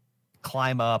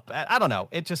climb up. I don't know.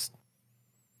 It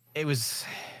was.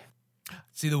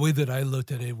 See, the way that I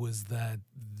looked at it was that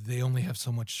they only have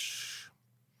so many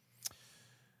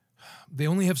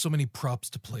props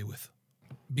to play with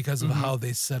because of how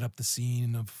they set up the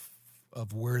scene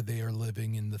of where they are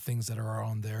living and the things that are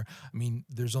on there. I mean,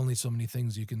 there's only so many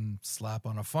things you can slap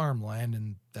on a farmland,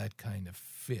 and that kind of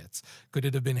fits. Could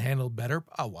it have been handled better?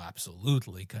 Oh,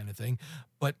 absolutely, kind of thing.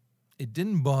 But it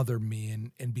didn't bother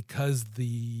me, and because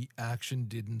the action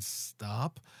didn't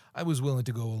stop, I was willing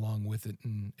to go along with it,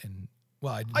 and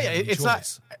well, I didn't have any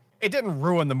choice. It didn't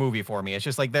ruin the movie for me. It's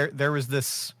just like there was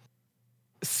this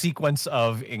sequence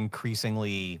of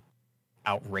increasingly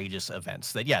outrageous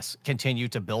events that, yes, continue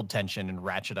to build tension and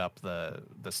ratchet up the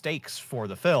stakes for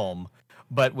the film.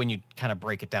 But when you kind of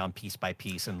break it down piece by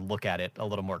piece and look at it a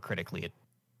little more critically, it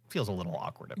feels a little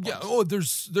awkward at Yeah. once. Oh,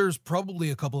 there's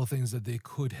probably a couple of things that they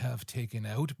could have taken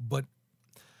out, but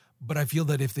I feel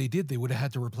that if they did, they would have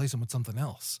had to replace them with something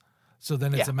else. So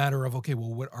then it's a matter of, okay,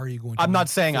 well, what are you going to I'm do not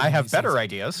saying for I have these better things?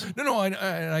 ideas. No,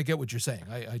 I get what you're saying.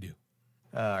 I do.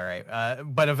 All right.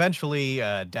 But eventually,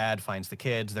 Dad finds the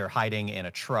kids. They're hiding in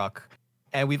a truck.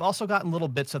 And we've also gotten little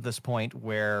bits at this point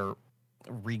where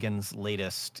Regan's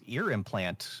latest ear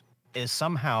implant is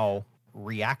somehow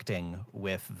reacting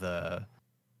with the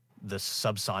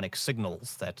subsonic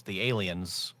signals that the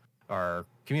aliens are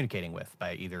communicating with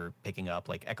by either picking up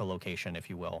like echolocation, if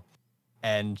you will.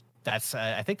 And that's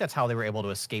I think that's how they were able to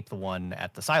escape the one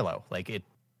at the silo. Like, it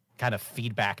kind of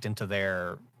feedbacked into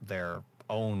their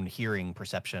own hearing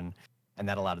perception, and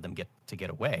that allowed them to get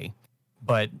away.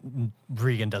 But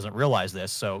Regan doesn't realize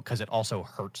this, so because it also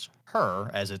hurts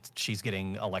her as she's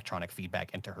getting electronic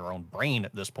feedback into her own brain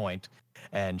at this point,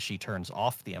 and she turns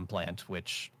off the implant,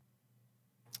 which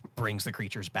brings the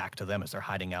creatures back to them as they're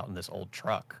hiding out in this old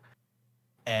truck.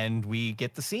 And we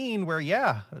get the scene where,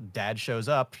 yeah, Dad shows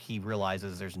up. He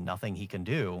realizes there's nothing he can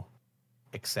do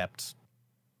except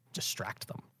distract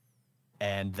them.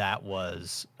 And that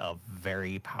was a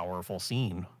very powerful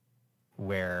scene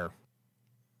where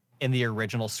in the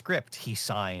original script, he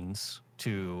signs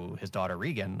to his daughter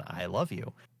Regan, "I love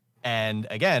you." And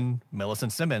again,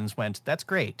 Millicent Simmons went, "That's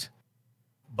great."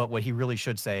 But what he really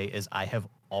should say is, "I have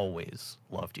always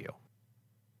loved you."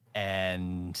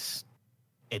 And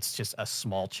it's just a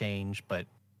small change, but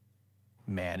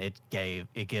man, it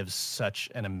gives such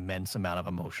an immense amount of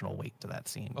emotional weight to that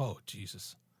scene. Oh,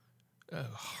 Jesus.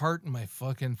 Heart in my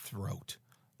fucking throat.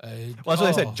 Well, that's what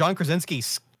I said. John Krasinski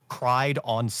cried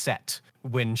on set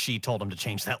when she told him to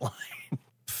change that line.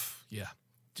 Yeah.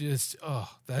 Just,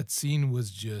 that scene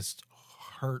was just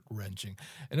heart-wrenching.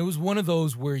 And it was one of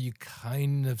those where you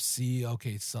kind of see,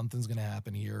 okay, something's going to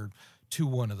happen here to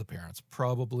one of the parents,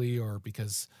 probably, or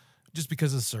because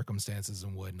of circumstances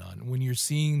and whatnot. And when you're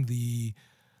seeing the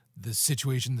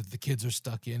situation that the kids are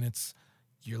stuck in,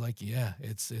 you're like, yeah,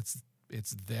 it's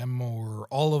them or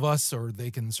all of us, or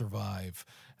they can survive.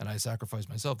 And I sacrifice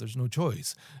myself. There's no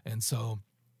choice. And so,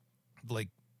 like,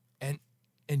 and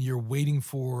you're waiting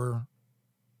for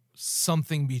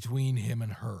something between him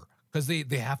and her, because they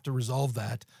have to resolve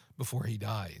that before he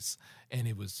dies. And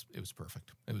it was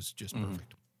perfect. It was just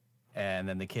perfect. And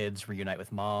then the kids reunite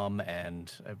with mom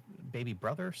and a baby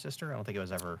brother, sister. I don't think it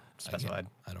was ever specified.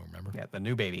 I don't remember. Yeah, the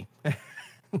new baby.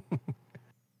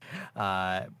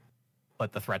 But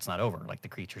the threat's not over. Like, the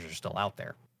creatures are still out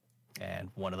there.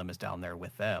 And one of them is down there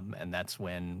with them. And that's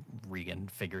when Regan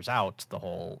figures out the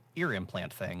whole ear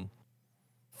implant thing,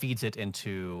 feeds it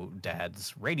into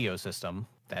Dad's radio system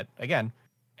that, again,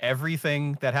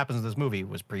 everything that happens in this movie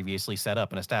was previously set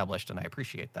up and established, and I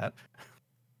appreciate that.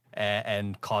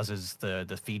 And causes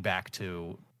the feedback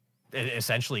to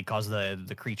essentially cause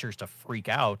the creatures to freak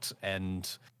out, and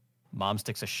mom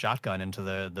sticks a shotgun into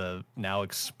the now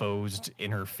exposed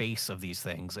inner face of these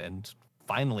things, and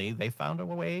finally they found a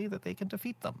way that they can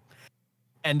defeat them.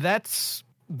 And that's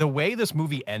the way this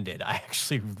movie ended. I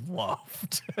actually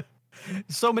loved.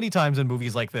 So many times in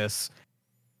movies like this,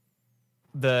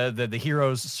 the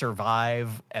heroes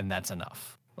survive and that's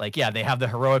enough. Like, yeah, they have the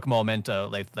heroic moment.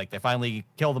 They finally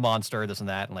kill the monster, this and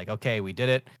that, and like, okay, we did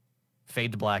it.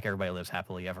 Fade to black. Everybody lives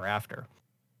happily ever after.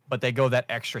 But they go that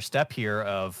extra step here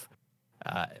of,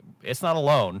 it's not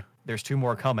alone. There's two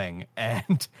more coming,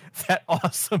 and that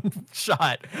awesome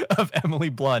shot of Emily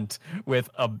Blunt with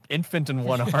an infant in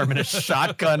one arm and a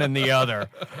shotgun in the other,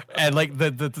 and like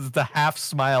the half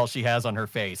smile she has on her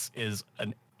face is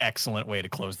an excellent way to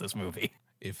close this movie.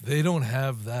 If they don't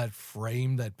have that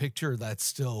picture that's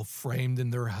still framed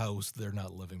in their house, they're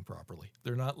not living properly.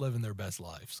 They're not living their best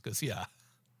lives. Because, yeah.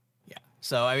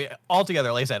 So, I mean,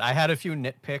 altogether, like I said, I had a few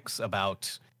nitpicks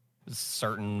about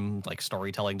certain, like,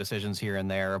 storytelling decisions here and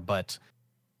there. But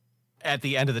at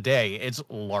the end of the day, it's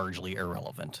largely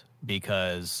irrelevant.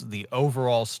 Because the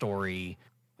overall story,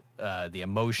 the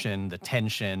emotion, the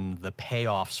tension, the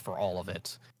payoffs for all of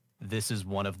it, this is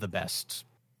one of the best.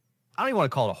 I don't even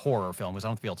want to call it a horror film because I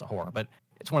don't feel it's a horror, but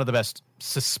it's one of the best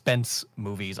suspense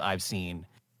movies I've seen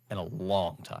in a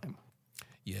long time.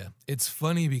 Yeah, it's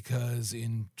funny because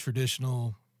in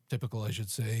typical, I should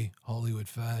say, Hollywood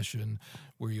fashion,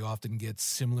 where you often get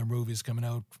similar movies coming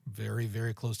out very,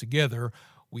 very close together,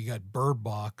 we got Bird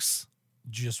Box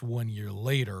just 1 year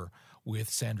later with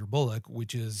Sandra Bullock,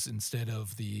 which is, instead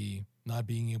of the not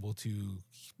being able to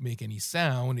make any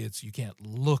sound, it's you can't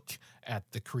look at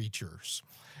the creatures.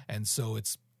 And so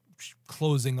it's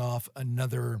closing off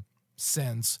another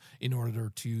sense in order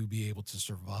to be able to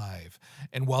survive.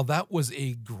 And while that was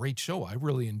a great show, I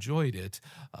really enjoyed it.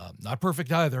 Not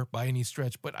perfect either by any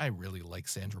stretch, but I really like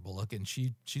Sandra Bullock, and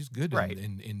she's good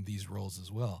in these roles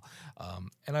as well.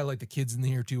 And I like the kids in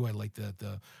here too. I like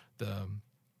the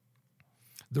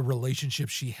relationship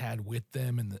she had with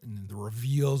them, and the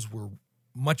reveals were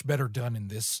much better done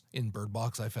in Bird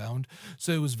Box, I found.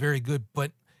 So it was very good,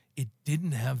 but it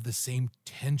didn't have the same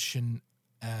tension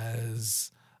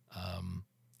as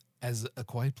A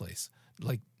Quiet Place.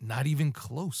 Like, not even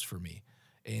close for me.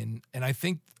 And I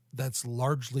think that's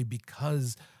largely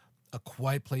because A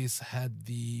Quiet Place had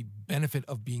the benefit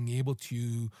of being able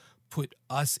to put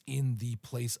us in the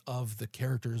place of the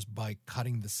characters by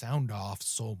cutting the sound off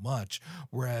so much,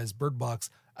 whereas Bird Box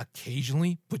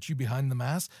occasionally puts you behind the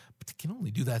mask, but they can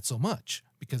only do that so much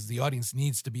because the audience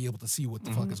needs to be able to see what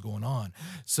the fuck is going on.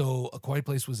 So A Quiet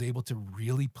Place was able to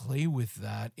really play with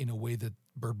that in a way that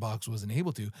Bird Box wasn't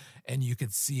able to, and you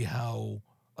could see how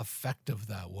effective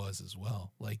that was as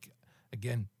well. Like,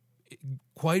 again,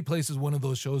 Quiet Place is one of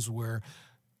those shows where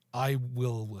I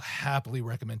will happily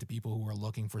recommend to people who are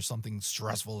looking for something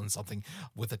stressful and something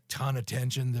with a ton of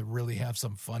tension to really have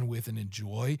some fun with and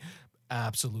enjoy.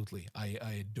 Absolutely. I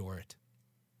adore it.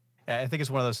 I think it's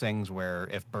one of those things where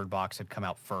if Bird Box had come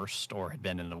out first or had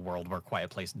been in a world where Quiet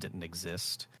Place didn't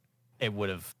exist, it would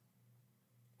have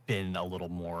been a little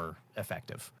more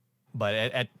effective. But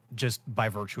at just by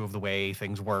virtue of the way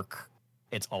things work,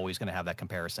 it's always going to have that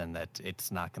comparison that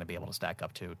it's not going to be able to stack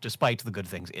up to, despite the good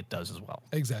things it does as well.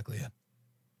 Exactly. Yeah.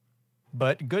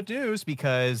 But good news,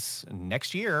 because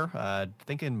next year, I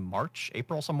think in March,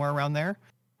 April, somewhere around there,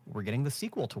 we're getting the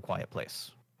sequel to Quiet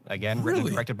Place. Again, written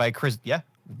and directed by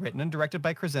written and directed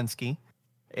by Krasinski.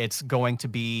 It's going to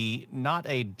be not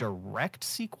a direct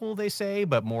sequel, they say,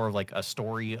 but more of like a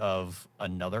story of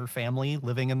another family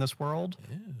living in this world.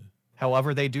 Yeah.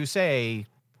 However, they do say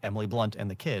Emily Blunt and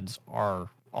the kids are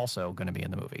also going to be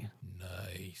in the movie.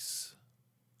 Nice.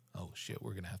 Oh, shit.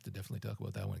 We're going to have to definitely talk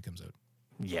about that when it comes out.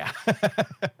 Yeah.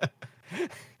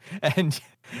 And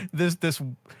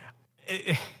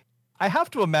I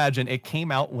have to imagine it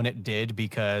came out when it did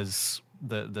because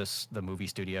the movie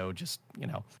studio just,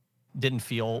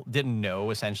 didn't know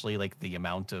essentially like the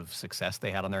amount of success they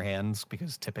had on their hands,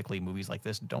 because typically movies like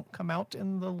this don't come out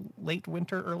in the late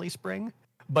winter, early spring.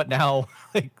 But now,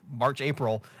 like March,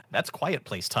 April, that's Quiet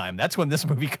Place time. That's when this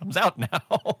movie comes out now.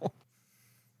 Oh,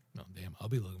 damn. I'll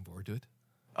be looking forward to it.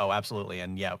 Oh, absolutely.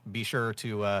 And yeah, be sure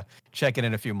to check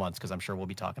in a few months, because I'm sure we'll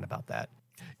be talking about that.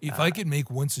 If I could make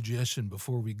one suggestion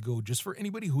before we go, just for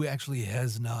anybody who actually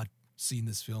has not seen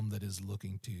this film that is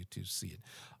looking to see it.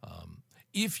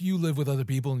 If you live with other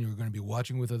people and you're going to be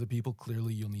watching with other people,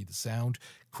 clearly you'll need the sound.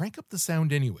 Crank up the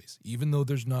sound anyways, even though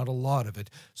there's not a lot of it,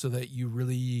 so that you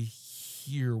really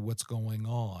hear what's going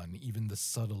on, even the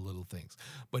subtle little things.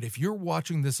 But if you're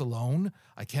watching this alone,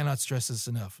 I cannot stress this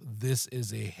enough. This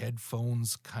is a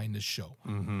headphones kind of show.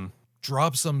 Mm-hmm.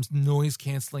 Drop some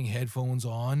noise-canceling headphones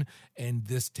on, and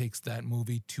this takes that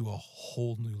movie to a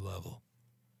whole new level.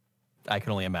 I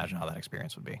can only imagine how that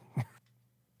experience would be.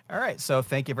 All right, so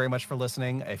thank you very much for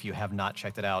listening. If you have not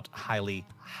checked it out, highly,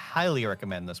 highly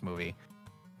recommend this movie.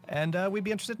 And we'd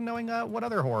be interested in knowing what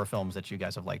other horror films that you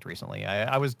guys have liked recently.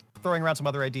 I was throwing around some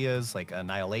other ideas like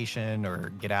Annihilation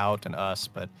or Get Out and Us,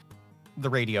 but the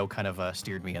radio kind of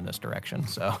steered me in this direction.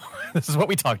 So this is what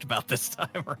we talked about this time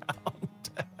around.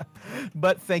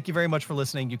 But thank you very much for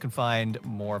listening. You can find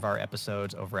more of our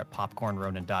episodes over at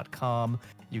popcornronin.com.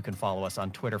 You can follow us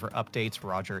on Twitter for updates.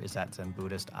 Roger is at Zen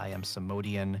Buddhist. I am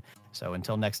Samodian. So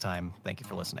until next time, thank you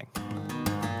for listening.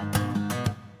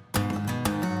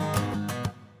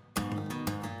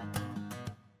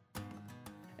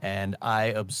 And I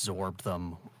absorbed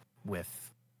them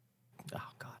with... Oh,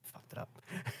 God, fucked it up.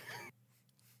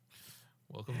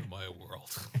 Welcome to my world.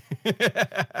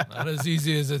 Not as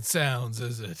easy as it sounds,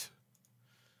 is it?